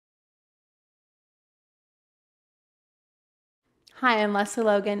Hi, I'm Lesley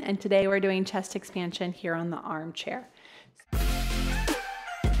Logan, and today we're doing chest expansion here on the armchair.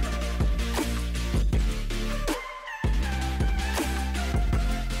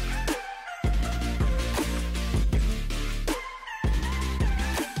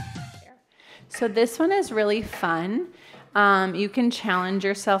 So this one is really fun. You can challenge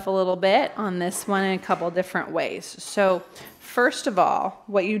yourself a little bit on this one in a couple different ways. So first of all,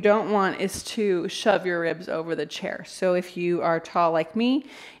 what you don't want is to shove your ribs over the chair. So if you are tall like me,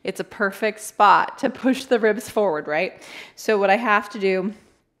 it's a perfect spot to push the ribs forward, right? So what I have to do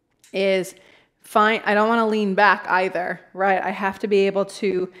is I don't want to lean back either, right? I have to be able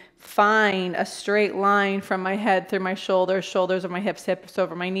to find a straight line from my head through my shoulders, shoulders over my hips, hips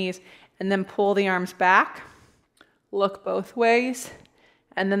over my knees, and then pull the arms back, look both ways,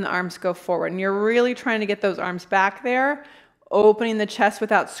 and then the arms go forward. And you're really trying to get those arms back there, opening the chest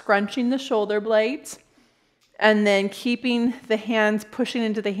without scrunching the shoulder blades, and then keeping the hands pushing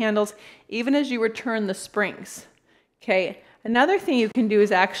into the handles even as you return the springs. Okay, another thing you can do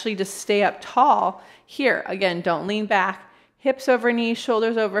is actually just stay up tall. Here, again, don't lean back, hips over knees,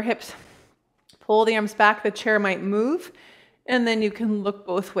 shoulders over hips, pull the arms back, the chair might move, and then you can look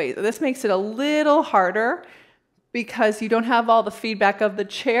both ways. This makes it a little harder because you don't have all the feedback of the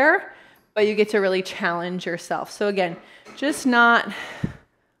chair, but you get to really challenge yourself. So again, just not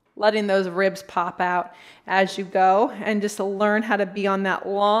letting those ribs pop out as you go, and just to learn how to be on that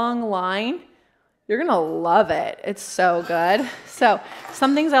long line. You're gonna love it. It's so good. So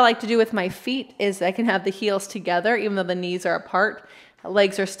some things I like to do with my feet is I can have the heels together even though the knees are apart,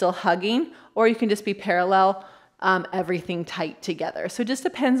 legs are still hugging, or you can just be parallel, everything tight together. So it just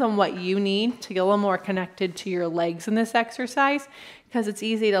depends on what you need to get a little more connected to your legs in this exercise, because it's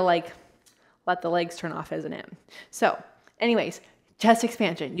easy to like let the legs turn off, isn't it? So anyways, chest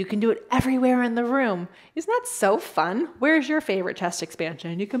expansion. You can do it everywhere in the room. Isn't that so fun? Where's your favorite chest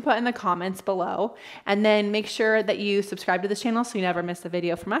expansion? You can put in the comments below, and then make sure that you subscribe to this channel so you never miss a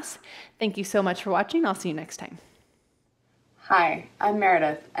video from us. Thank you so much for watching. I'll see you next time. Hi, I'm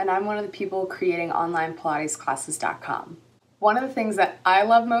Meredith, and I'm one of the people creating online PilatesClasses.com. One of the things that I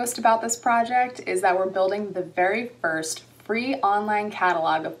love most about this project is that we're building the very first free online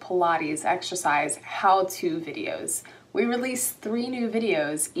catalog of Pilates exercise how-to videos. We release 3 new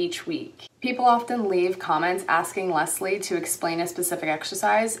videos each week. People often leave comments asking Lesley to explain a specific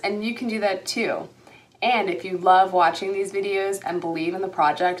exercise, and you can do that too. And if you love watching these videos and believe in the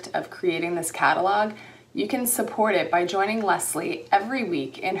project of creating this catalog, you can support it by joining Lesley every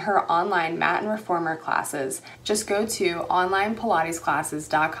week in her online mat and reformer classes. Just go to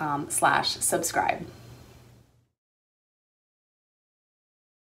onlinepilatesclasses.com/subscribe.